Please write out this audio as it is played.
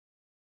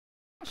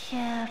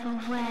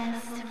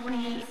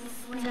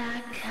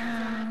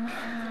CakewalkWestWeeks.com.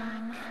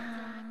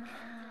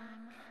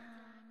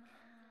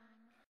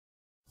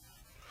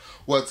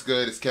 What's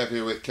good? It's Kev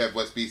here with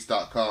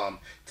KevWestBeats.com.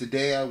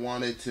 Today I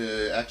wanted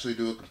to actually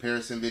do a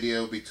comparison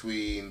video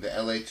between the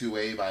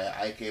LA2A by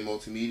IK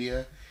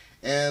Multimedia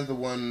and the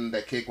one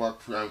that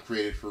Cakewalk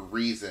created for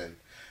Reason.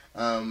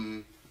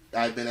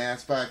 I've been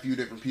asked by a few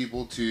different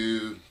people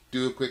to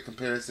do a quick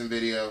comparison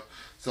video,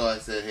 so I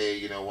said, hey,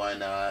 you know, why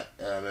not?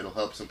 It'll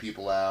help some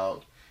people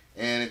out.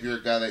 And if you're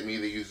a guy like me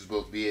that uses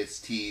both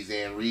VSTs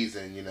and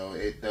Reason, you know,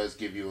 it does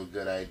give you a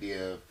good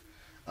idea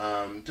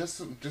of just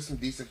some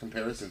decent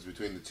comparisons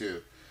between the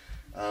two.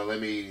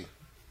 Let me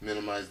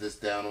minimize this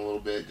down a little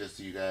bit just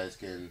so you guys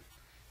can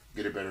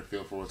get a better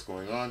feel for what's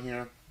going on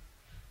here.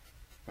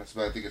 That's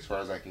about, I think, as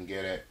far as I can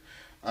get it.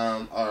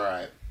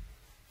 Alright.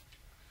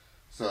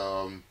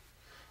 So,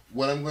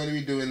 what I'm going to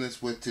be doing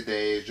this with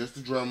today is just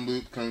a drum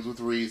loop, comes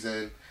with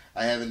Reason.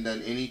 I haven't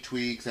done any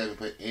tweaks, I haven't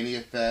put any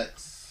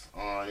effects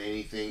on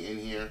anything in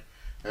here.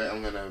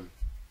 I'm going to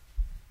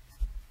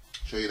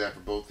show you that for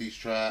both these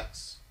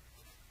tracks.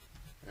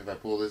 If I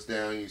pull this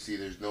down, you see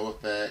there's no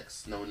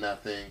effects, no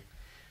nothing.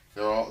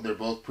 They're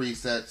both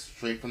presets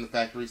straight from the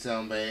factory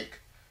sound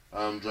bank.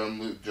 Drum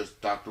loop,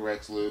 just Dr.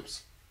 X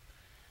loops.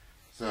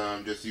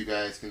 So just so you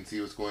guys can see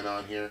what's going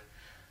on here.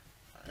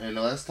 And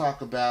let's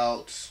talk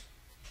about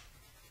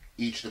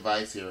each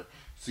device here.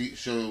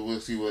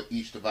 We'll see what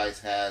each device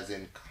has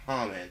in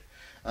common.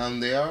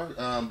 They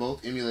are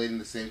both emulating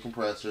the same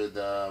compressor,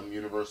 the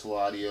Universal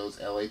Audio's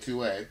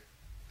LA2A.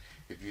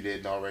 If you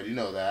didn't already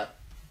know that.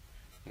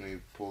 Let me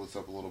pull this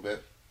up a little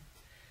bit.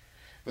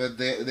 But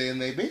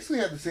they basically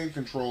have the same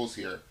controls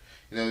here.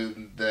 You know,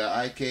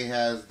 the IK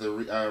has a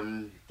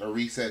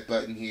reset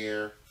button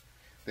here.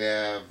 They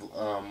have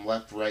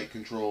left-right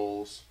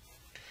controls.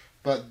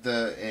 But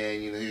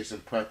you know, here's some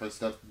preference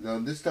stuff. Now,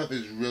 this stuff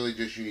is really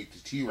just unique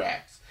to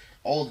T-Rax.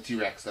 All the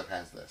T-Rax stuff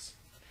has this.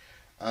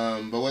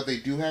 But what they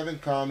do have in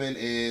common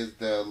is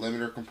the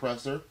limiter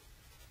compressor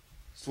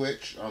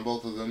switch on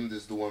both of them.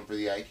 This is the one for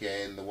the IK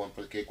and the one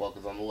for the Cakewalk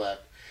is on the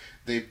left.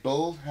 They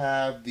both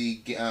have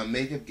the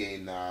makeup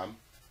gain knob.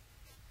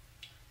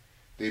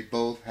 They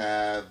both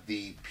have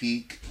the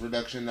peak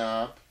reduction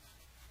knob.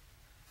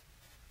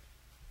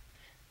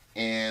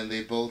 And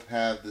they both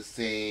have the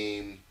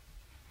same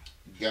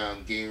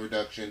gain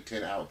reduction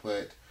 10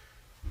 output,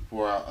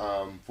 4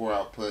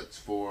 outputs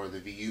for the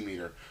VU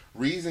meter.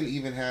 Reason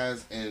even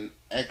has an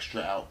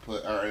extra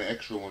output, or an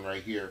extra one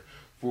right here,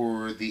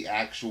 for the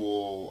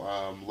actual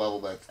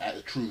level that's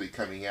truly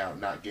coming out,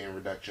 not gain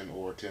reduction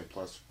or 10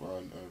 plus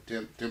or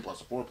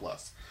 4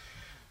 plus.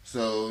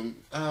 So,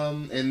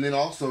 and then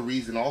also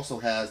Reason also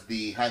has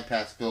the high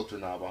pass filter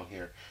knob on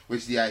here,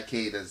 which the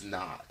IK does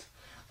not.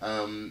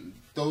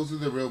 Those are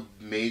the real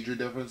major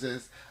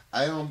differences.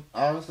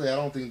 Honestly, I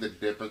don't think the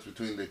difference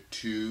between the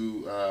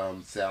two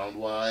sound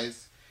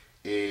wise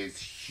is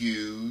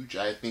huge.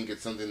 I think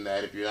it's something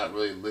that if you're not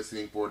really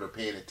listening for it or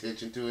paying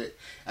attention to it,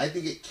 I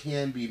think it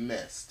can be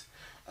missed.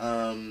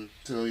 So,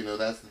 you know,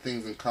 that's the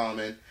things in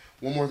common.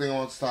 One more thing I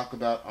want to talk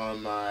about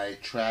on my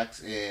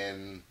tracks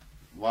in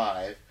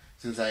live,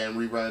 since I am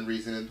rewiring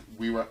Reason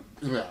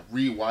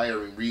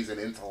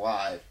into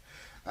live.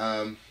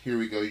 Here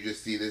we go. You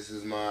just see this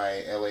is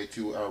my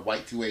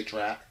white 2A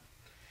track.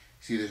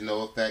 See, there's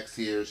no effects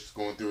here. It's just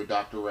going through a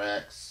Dr.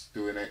 X,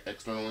 through an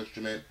external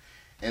instrument.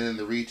 And then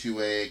the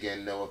Re2A,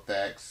 again, no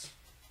effects,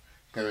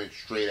 coming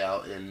straight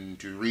out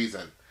into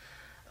Reason.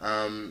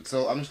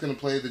 So I'm just going to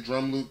play the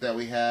drum loop that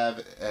we have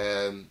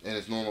in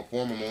its normal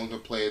form. I'm only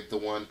going to play the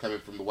one coming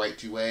from the white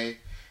 2A,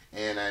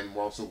 and I'm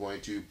also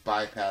going to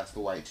bypass the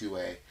white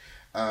 2A.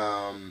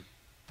 Now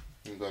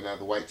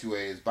the white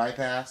 2A is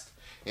bypassed,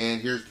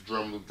 and here's the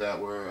drum loop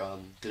that we're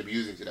going to be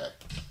using today.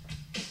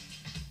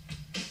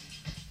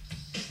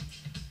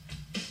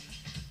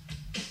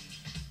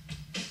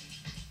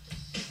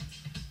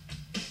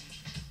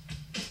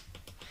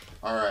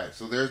 Alright,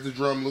 so there's the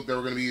drum loop that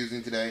we're going to be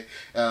using today.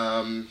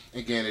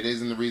 Again, it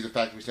is in the Reason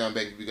Factory Sound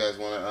Bank if you guys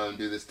want to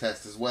do this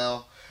test as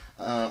well.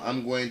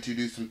 I'm going to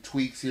do some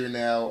tweaks here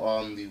now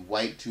on the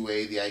white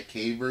 2A, the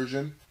IK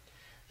version,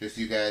 just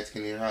so you guys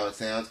can hear how it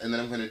sounds. And then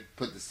I'm going to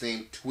put the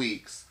same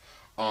tweaks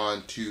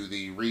onto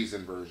the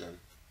Reason version.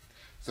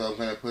 So I'm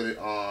going to put it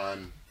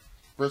on,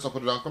 first I'll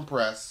put it on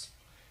compress.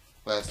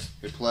 Let's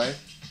hit play.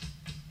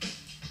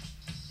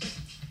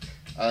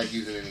 I like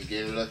using it in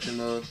gain reduction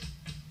mode.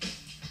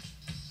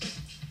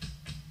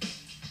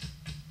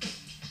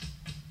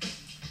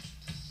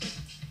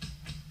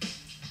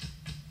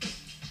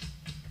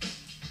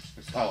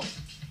 Oh,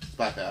 it's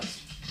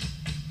bypass.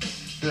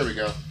 There we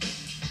go.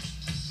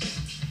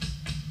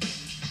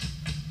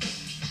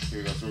 Here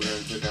we go. So we're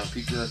going to put down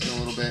peak reduction a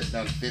little bit,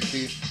 down to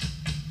 50.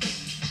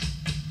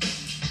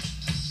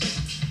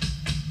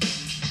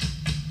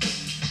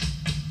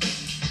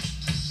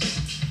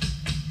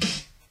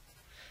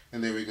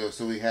 And there we go.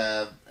 So we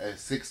have a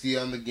 60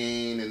 on the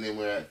gain, and then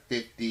we're at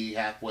 50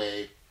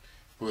 halfway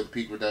for the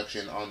peak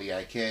reduction on the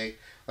IK.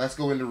 Let's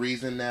go into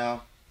Reason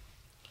now.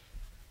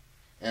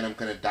 And I'm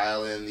going to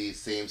dial in these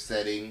same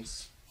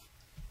settings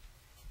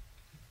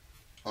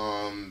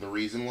on the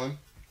Reason one.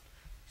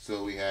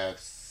 So we have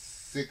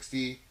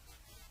 60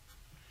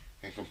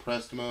 in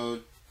compressed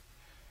mode.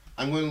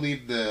 I'm going to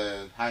leave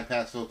the high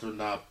pass filter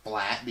knob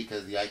flat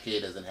because the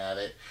IK doesn't have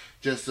it,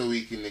 just so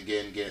we can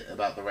again get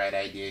about the right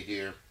idea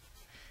here.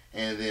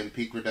 And then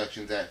peak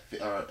reductions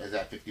is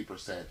at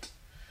 50%.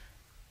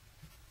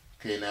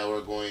 Okay, now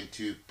we're going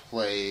to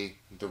play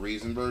the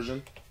Reason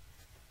version.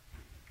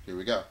 Here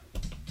we go.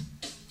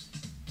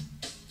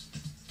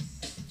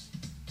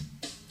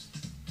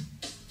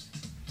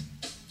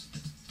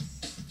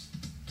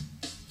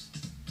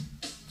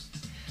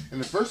 And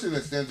the first thing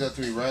that stands out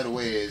to me right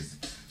away is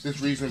this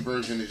Reason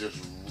version is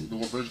just, the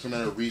version coming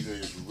out of Reason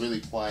is just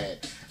really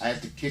quiet. I have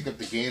to kick up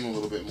the gain a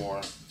little bit more.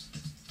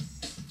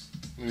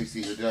 Let me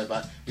see here,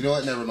 you know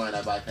what, never mind,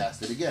 I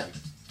bypassed it again.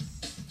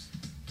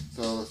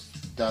 So let's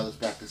dial this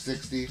back to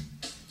 60.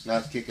 Now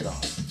let's kick it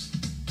off.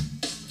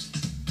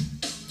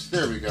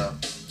 There we go.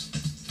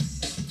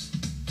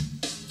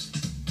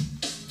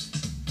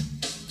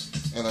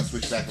 And let's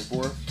switch back and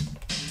forth.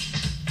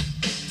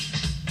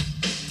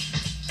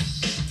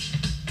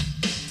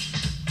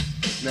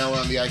 Now we're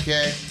on the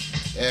IK,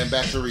 and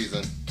back to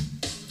Reason.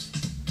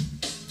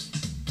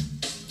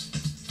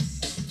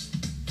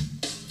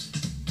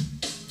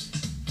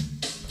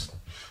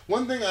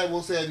 One thing I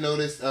will say I've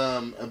noticed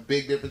a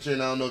big difference here,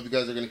 and I don't know if you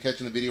guys are going to catch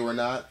in the video or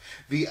not.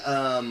 The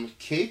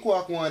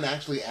Cakewalk one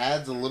actually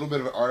adds a little bit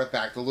of an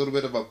artifact, a little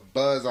bit of a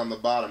buzz on the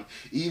bottom.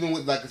 Even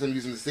with, like I said, I'm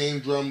using the same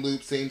drum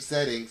loop, same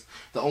settings.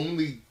 The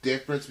only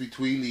difference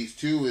between these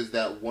two is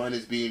that one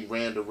is being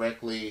ran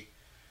directly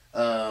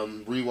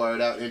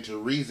rewired out into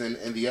Reason,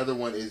 and the other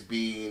one is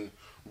being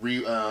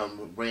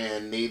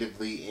ran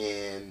natively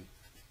in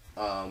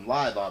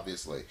Live,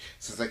 obviously,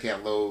 since I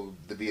can't load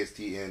the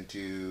VST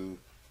into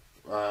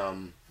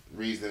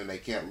Reason and I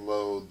can't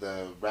load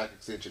the rack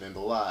extension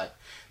into Live.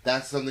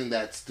 That's something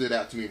that stood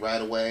out to me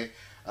right away.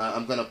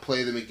 I'm gonna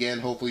play them again.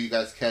 Hopefully you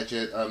guys catch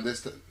it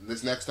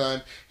this next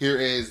time. Here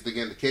is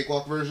again the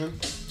Cakewalk version.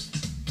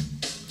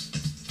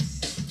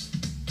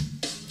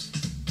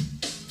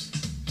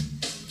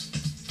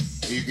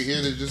 You can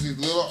hear there's just these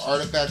little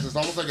artifacts. It's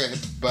almost like a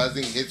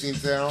buzzing, hissing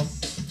sound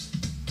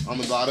on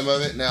the bottom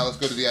of it. Now let's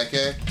go to the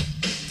IK.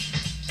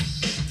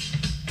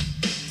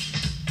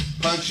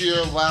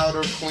 Punchier,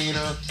 louder,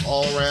 cleaner,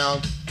 all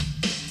around.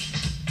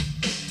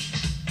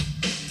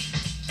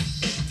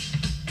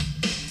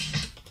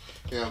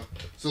 Yeah.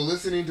 So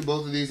listening to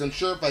both of these, I'm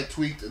sure if I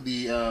tweaked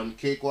the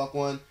Cakewalk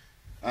one,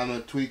 I'm gonna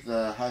tweak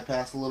the high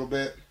pass a little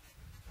bit.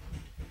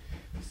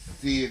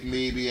 See if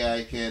maybe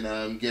I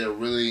can get a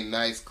really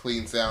nice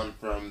clean sound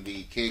from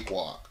the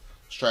Cakewalk.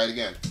 Let's try it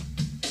again.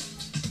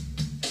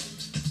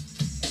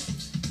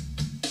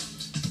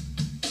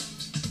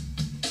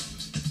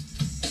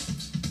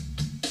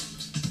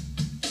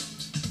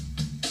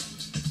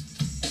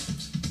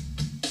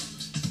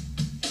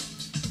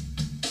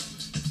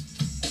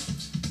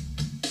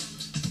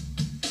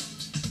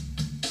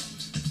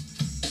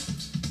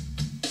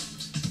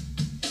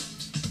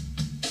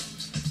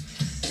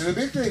 And the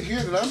big thing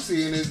here that I'm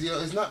seeing is,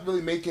 it's not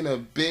really making a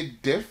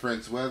big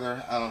difference whether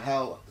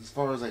how as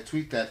far as I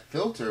tweak that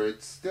filter.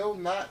 It's still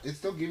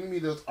giving me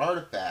those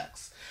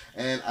artifacts,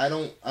 and I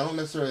don't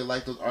necessarily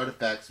like those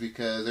artifacts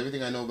because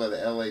everything I know about the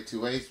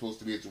LA2A is supposed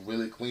to be it's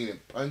really clean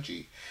and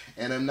punchy,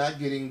 and I'm not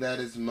getting that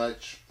as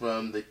much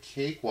from the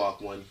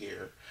Cakewalk one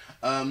here.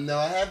 Now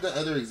I have the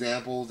other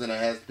examples, and I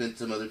have spent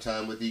some other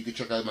time with it. You can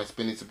check out my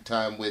spending some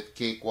time with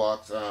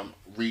Cakewalk's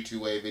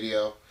Re2A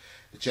video.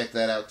 Check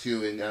that out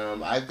too, and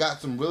I've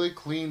got some really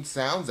clean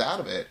sounds out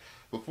of it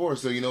before,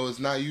 so it's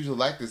not usually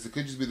like this. It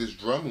could just be this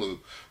drum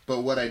loop,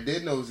 but what I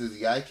did notice is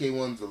the IK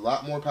one's a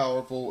lot more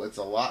powerful. It's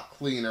a lot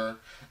cleaner.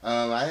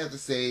 I have to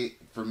say,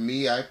 for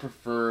me, I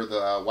prefer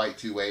the white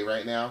 2A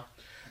right now.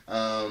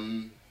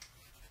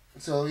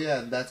 So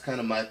yeah, that's kind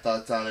of my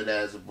thoughts on it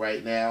as of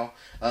right now.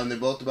 They're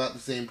both about the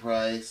same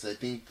price. I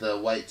think the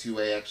white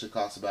 2A actually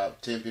costs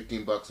about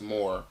 $10-15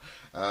 more.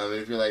 And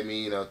if you're like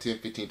me, 10,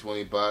 15,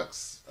 20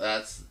 bucks,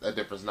 that's a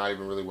difference not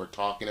even really worth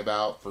talking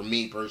about. For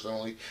me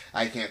personally,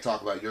 I can't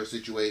talk about your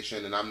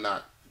situation, and I'm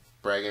not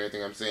bragging or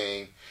anything. I'm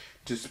saying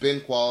to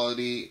spend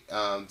quality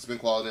on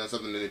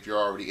something that if you're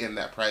already in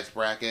that price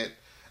bracket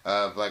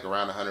of like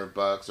around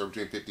 $100 or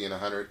between 50 and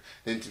 100,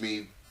 then to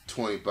me,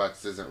 20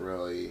 bucks isn't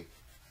really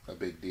a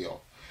big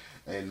deal.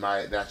 And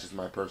that's just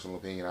my personal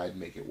opinion. I'd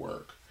make it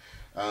work.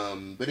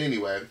 But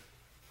anyway,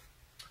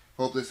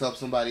 hope this helps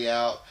somebody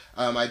out.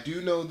 I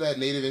do know that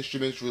Native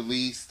Instruments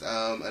released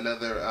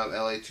another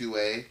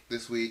LA2A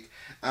this week.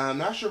 I'm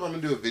not sure if I'm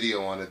going to do a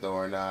video on it though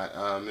or not.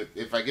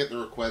 If I get the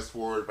request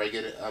for it, if I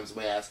get it,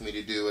 somebody asking me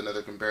to do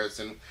another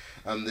comparison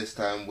this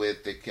time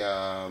with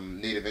the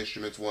Native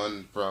Instruments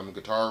one from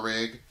Guitar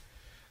Rig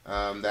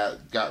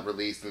that got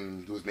released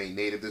and was made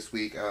native this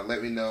week,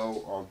 let me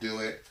know. I'll do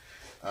it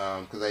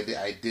because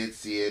I did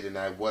see it and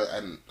I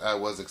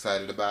was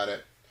excited about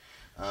it.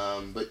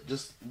 But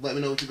just let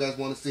me know what you guys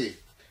want to see.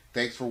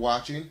 Thanks for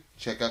watching.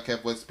 Check out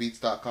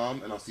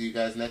KevWestBeats.com, and I'll see you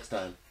guys next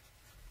time.